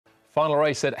Final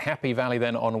race at Happy Valley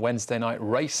then on Wednesday night.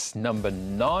 Race number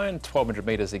 9, 1200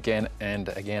 metres again, and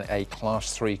again a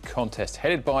Class 3 contest.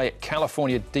 Headed by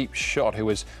California Deep Shot, who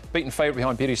was beaten favourite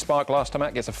behind Beauty Spark last time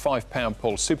out, gets a £5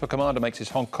 pull. Super Commander makes his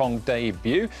Hong Kong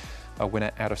debut. A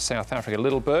winner out of South Africa.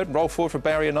 Little Bird, roll forward for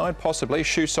Barrier 9, possibly.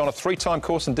 Shuson, a 3-time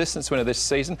course and distance winner this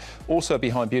season. Also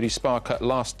behind Beauty Spark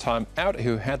last time out,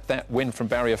 who had that win from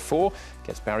Barrier 4.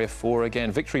 Gets Barrier 4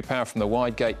 again. Victory Power from the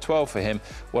wide gate, 12 for him.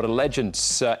 What a legend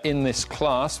in this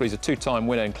class. Well, he's a 2-time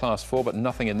winner in Class 4, but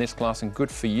nothing in this class, and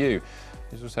good for you.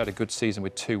 He's also had a good season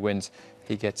with 2 wins.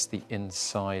 He gets the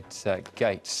inside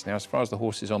gates. Now, as far as the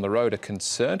horses on the road are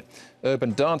concerned,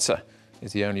 Urban Dancer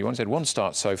is the only one. He's had 1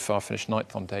 start so far, finished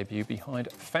 9th on debut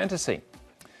behind Fantasy.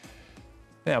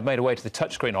 Now, I've made my way to the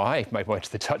touchscreen, or I made my way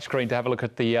to the touchscreen to have a look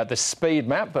at the speed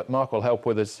map, but Mark will help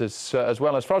with us as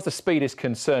well. As far as the speed is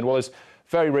concerned, well, this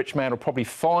Very Rich Man will probably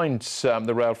find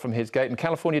the rail from his gate, and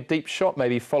California Deep Shot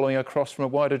maybe following across from a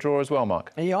wider draw as well,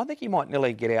 Mark. Yeah, I think he might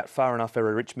nearly get out far enough,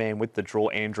 Very Rich Man, with the draw,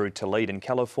 Andrew, to lead, and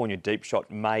California Deep Shot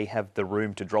may have the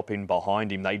room to drop in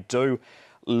behind him. They do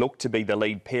look to be the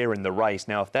lead pair in the race.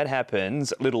 Now, if that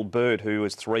happens, Little Bird, who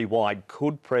is 3 wide,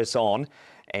 could press on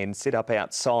and sit up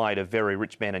outside of Very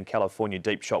Rich Man and California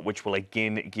Deep Shot, which will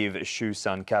again give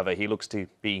Shuson cover. He looks to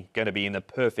be going to be in the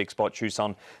perfect spot,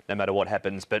 Shuson, no matter what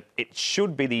happens. But it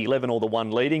should be the 11 or the 1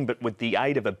 leading, but with the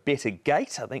aid of a better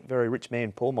gate, I think Very Rich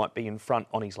Man, Paul, might be in front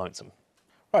on his lonesome.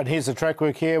 Right, here's the track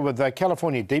work here with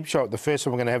California Deep Shot, the first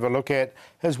one we're going to have a look at.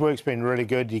 His work's been really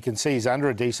good. You can see he's under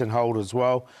a decent hold as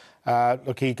well.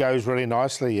 Look, he goes really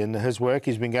nicely in his work.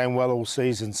 He's been going well all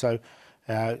season, so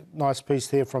nice piece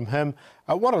there from him.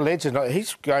 What a legend.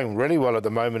 He's going really well at the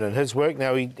moment in his work.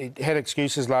 Now, he had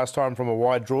excuses last time from a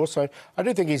wide draw, so I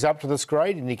do think he's up to this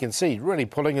grade, and you can see really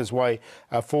pulling his way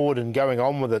forward and going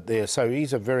on with it there. So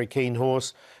he's a very keen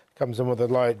horse. Comes in with a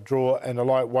light draw and a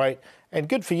light weight. And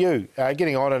good for you.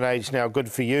 Getting on in age now, good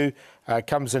for you.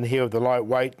 Comes in here with the light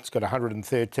weight. It's got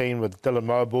 113 with Dylan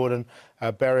Mowborden,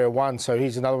 Barrier 1. So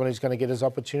he's another one who's going to get his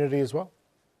opportunity as well.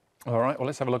 All right, well,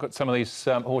 let's have a look at some of these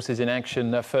horses in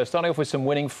action first. Starting off with some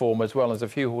winning form as well. There's a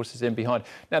few horses in behind.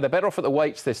 Now, they're better off at the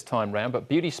weights this time round, but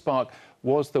Beauty Spark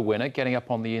was the winner, getting up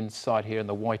on the inside here in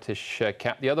the whitish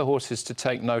cap. The other horses to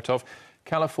take note of,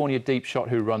 California Deep Shot,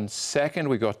 who runs second.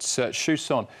 We've got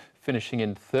Shuson finishing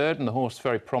in third, and the horse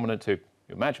very prominent, who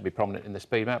you imagine be prominent in the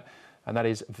speed map, and that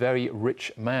is Very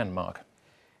Rich Man, Mark.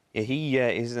 Yeah, he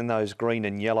is in those green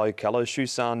and yellow colours.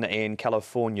 Shuson and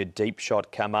California Deep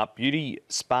Shot come up. Beauty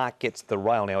Spark gets the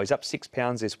rail now. He's up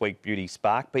 £6 this week, Beauty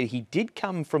Spark, but he did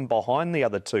come from behind the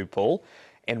other 2, Paul,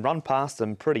 and run past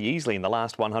them pretty easily in the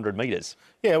last 100 metres.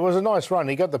 Yeah, it was a nice run.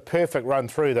 He got the perfect run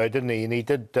through, though, didn't he? And he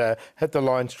did hit the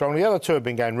line strong. The other 2 have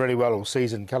been going really well all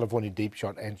season, California Deep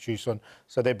Shot and Shuson,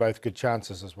 so they're both good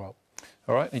chances as well.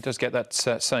 All right, he does get that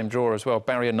same draw as well.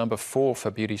 Barrier number 4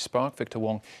 for Beauty Spark. Victor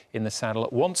Wong in the saddle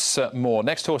once more.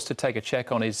 Next horse to take a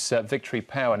check on is Victory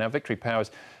Power. Now, Victory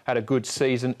Power's had a good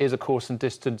season, is a course and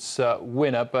distance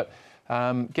winner, but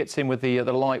gets in with the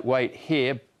lightweight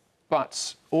here,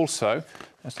 but also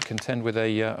has to contend with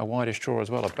a wideish draw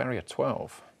as well, a Barrier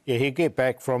 12. Yeah, he'll get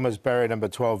back from his Barrier number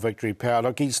 12, Victory Power.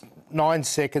 Look, he's 9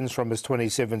 seconds from his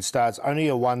 27 starts. Only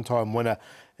a 1-time winner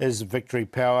is Victory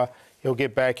Power. He'll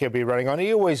get back, he'll be running on.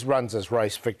 He always runs this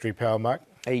race, Victory Power, Mark.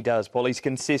 He does, Paul. He's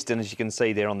consistent, as you can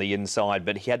see there on the inside,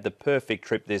 but he had the perfect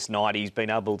trip this night. He's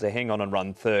been able to hang on and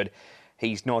run third.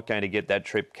 He's not going to get that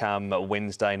trip come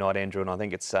Wednesday night, Andrew, and I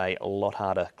think it's a lot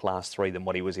harder Class 3 than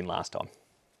what he was in last time.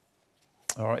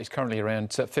 All right, he's currently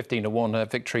around 15 to 1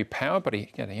 Victory Power, but he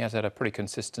has had a pretty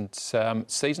consistent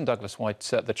season. Douglas White,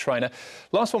 the trainer.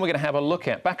 Last one we're going to have a look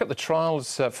at. Back at the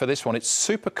trials for this one, it's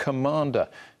Super Commander.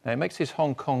 Now, he makes his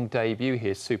Hong Kong debut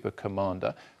here, Super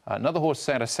Commander. Another horse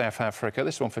out of South Africa,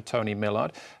 this one for Tony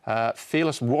Millard.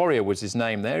 Fearless Warrior was his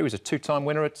name there. He was a 2-time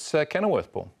winner at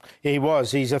Kenilworth, Paul. Yeah, he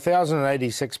was. He's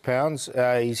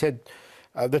 £1,086. He's had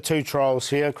the 2 trials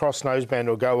here. Cross noseband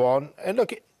will go on. And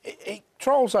look,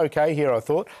 trial's okay here, I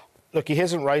thought. Look, he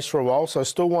hasn't raced for a while, so I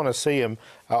still want to see him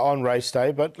on race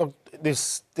day. But look,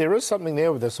 there is something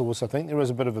there with this horse, I think. There is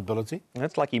a bit of ability.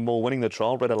 That's Lucky Moore winning the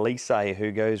trial. Red Elise,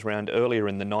 who goes round earlier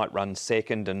in the night, runs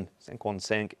second, and Sanquon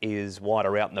Sank is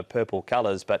wider out in the purple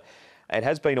colours. But it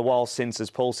has been a while since, as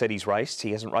Paul said, he's raced.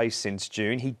 He hasn't raced since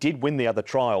June. He did win the other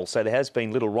trial, so there has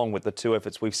been little wrong with the 2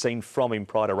 efforts we've seen from him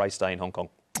prior to race day in Hong Kong.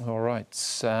 All right,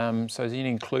 so is he in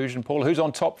inclusion, Paul? Who's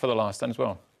on top for the last then as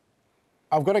well?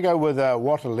 I've got to go with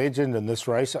What a Legend in this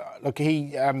race. Look,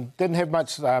 he didn't have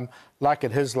much luck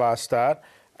at his last start.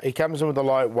 He comes in with a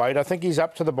light weight. I think he's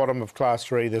up to the bottom of Class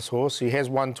 3, this horse. He has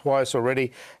won twice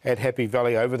already at Happy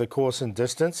Valley over the course and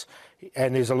distance.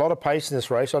 And there's a lot of pace in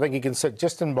this race. I think he can sit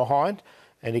just in behind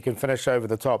and he can finish over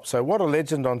the top. So what a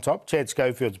legend on top. Chad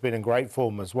Schofield's been in great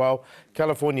form as well.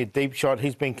 California Deep Shot,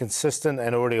 he's been consistent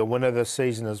and already a winner this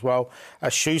season as well.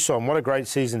 Shuson, what a great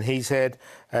season he's had.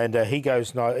 And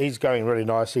he's going really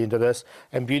nicely into this.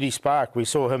 And Beauty Spark, we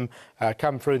saw him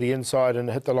come through the inside and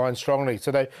hit the line strongly.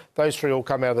 So those three all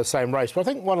come out of the same race. But I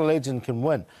think what a legend can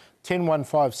win.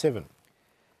 10-1-5-7.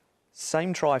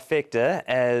 Same trifecta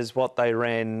as what they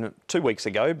ran 2 weeks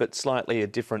ago, but slightly a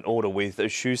different order with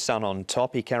Shuson on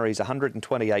top. He carries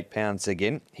 128 pounds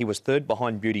again. He was third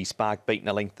behind Beauty Spark, beaten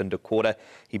a length and a quarter.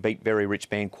 He beat Very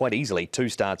Rich Man quite easily 2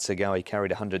 starts ago. He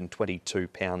carried 122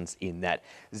 pounds in that.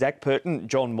 Zach Purton,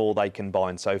 John Moore, they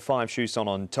combine. So 5 Shuson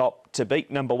on top. To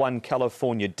beat number 1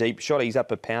 California Deep Shot, he's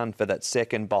up a pound for that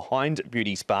second behind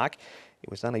Beauty Spark. He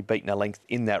was only beaten a length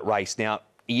in that race. Now,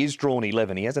 he is drawn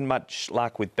 11. He hasn't much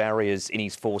luck with barriers in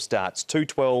his 4 starts. 2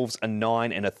 12s, a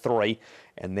 9 and a 3,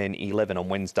 and then 11 on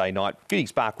Wednesday night. Beauty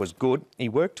Spark was good. He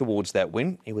worked towards that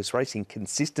win. He was racing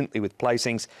consistently with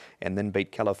placings and then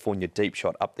beat California Deep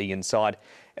Shot up the inside.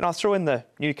 And I threw in the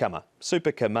newcomer,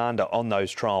 Super Commander, on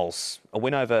those trials. A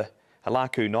win over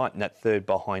Halaku Knight in that third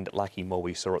behind Lucky Moore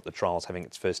we saw at the trials, having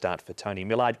its first start for Tony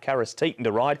Millard. Karis Teaton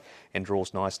to ride and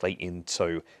draws nicely in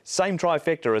 2. Same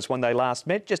trifecta as when they last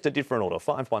met, just a different order,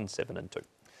 5, 1, 7 and 2.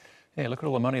 Yeah, look at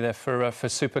all the money there for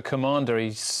Super Commander.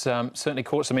 He's certainly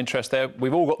caught some interest there.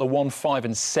 We've all got the 1, 5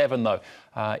 and 7, though,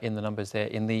 in the numbers there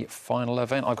in the final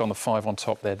event. I've gone the 5 on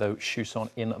top there, though, Shuson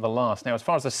in the last. Now, as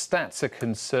far as the stats are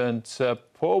concerned,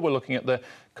 Paul, we're looking at the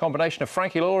combination of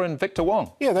Frankie Law and Victor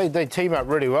Wong. Yeah, they team up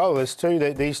really well. These two,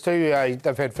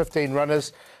 they've had 15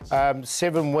 runners,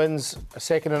 7 wins, a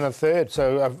second and a third.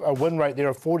 So a win rate there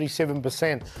of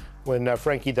 47% when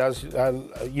Frankie does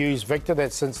use Victor.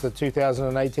 That's since the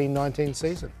 2018-19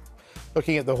 season.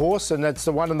 Looking at the horse, and that's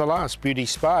the one in the last, Beauty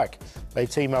Spark. They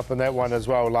team up in that one as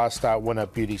well. Last start winner,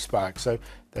 Beauty Spark. So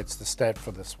that's the stat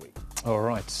for this week. All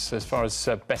right. So as far as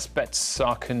best bets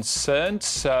are concerned,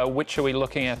 which are we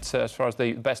looking at as far as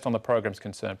the best on the programme is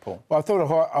concerned, Paul? Well, I thought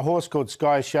a horse called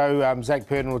Sky Show, Zach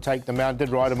Purton will take them out. Did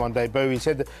ride him on debut. He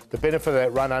said that the benefit of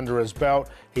that run under his belt,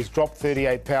 he's dropped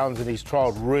 38 pounds and he's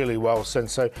trialled really well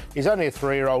since. So he's only a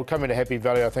 3-year-old coming to Happy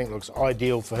Valley. I think looks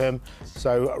ideal for him.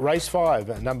 So race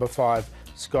 5, number 5.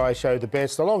 Sky Show the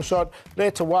best. The long shot,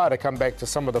 Le Tawa to come back to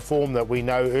some of the form that we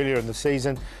know earlier in the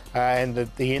season and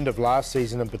at the end of last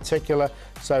season in particular.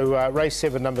 So race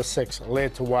 7, number 6, Le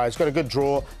Tawa. He's got a good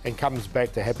draw and comes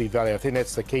back to Happy Valley. I think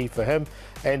that's the key for him.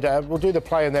 And we'll do the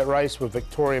play in that race with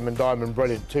Victorium and Diamond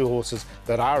Brilliant, 2 horses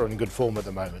that are in good form at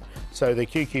the moment. So the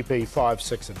QQP 5,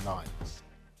 6 and 9.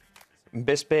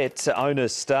 Best bet,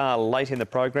 Owner's Star, late in the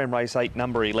program, race 8,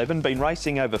 number 11. Been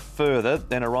racing over further,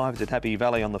 then arrived at Happy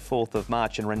Valley on the 4th of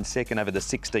March and ran second over the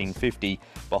 1650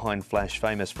 behind Flash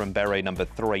Famous from Barry, number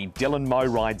 3. Dylan Moe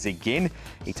rides again.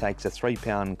 He takes a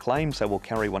 £3 claim, so will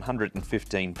carry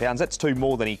 115 pounds. That's 2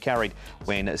 more than he carried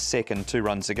when second 2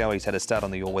 runs ago. He's had a start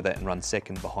on the all-weather and run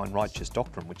second behind Righteous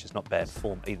Doctrine, which is not bad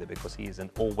form either because he is an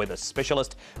all-weather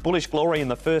specialist. Bullish Glory in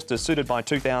the first is suited by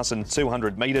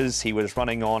 2,200 metres. He was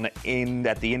running on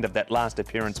at the end of that last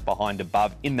appearance behind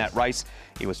Above in that race.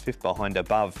 He was 5th behind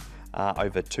Above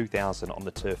over 2,000 on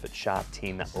the turf at Sharp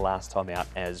 10 last time out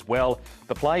as well.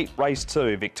 The play, race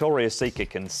 2, Victoria Seeker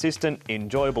consistent,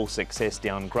 enjoyable success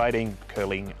downgrading,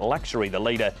 Curling Luxury the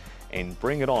leader, and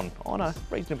Bring It On a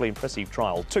reasonably impressive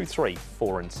trial. 2, 3,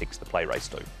 4 and 6, the play race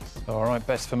 2. All right,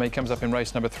 best for me comes up in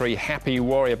race number 3, Happy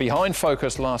Warrior. Behind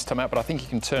Focus last time out, but I think he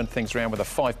can turn things around with a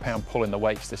 £5 pull in the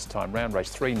weights this time round.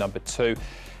 Race 3, number 2.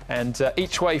 And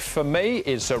each way for me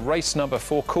is race number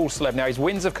 4, Cool Celeb. Now, his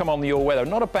wins have come on the all-weather.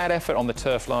 Not a bad effort on the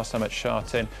turf last time at Sharp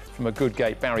 10 from a good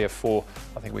gate, barrier 4.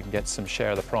 I think we can get some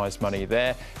share of the prize money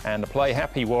there. And the play,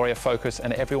 Happy Warrior, Focus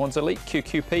and Everyone's Elite,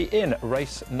 QQP in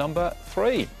race number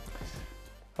 3.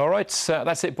 All right,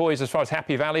 that's it, boys, as far as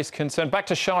Happy Valley is concerned. Back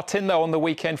to Sharp 10, though, on the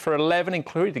weekend for 11,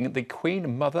 including the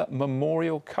Queen Mother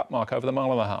Memorial Cup mark over the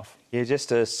 1.5 miles. Yeah,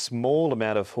 just a small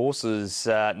amount of horses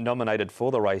nominated for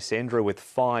the race, Andrew, with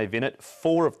 5 in it,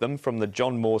 4 of them from the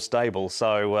John Moore stable.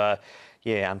 So,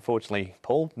 yeah, unfortunately,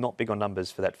 Paul, not big on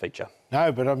numbers for that feature.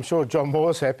 No, but I'm sure John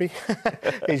Moore's happy.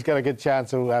 He's got a good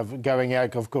chance of going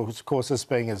out, of course, this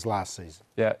being his last season.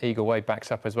 Yeah, Eagle Way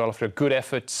backs up as well after a good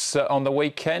effort on the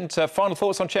weekend. Final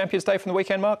thoughts on Champions Day from the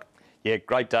weekend, Mark? Yeah,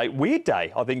 great day. Weird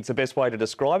day, I think it's the best way to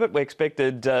describe it. We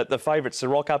expected the favourites to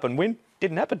rock up and win.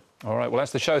 Didn't happen. All right, well,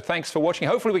 that's the show. Thanks for watching.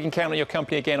 Hopefully we can count on your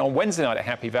company again on Wednesday night at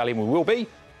Happy Valley, and we will be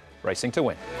racing to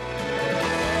win.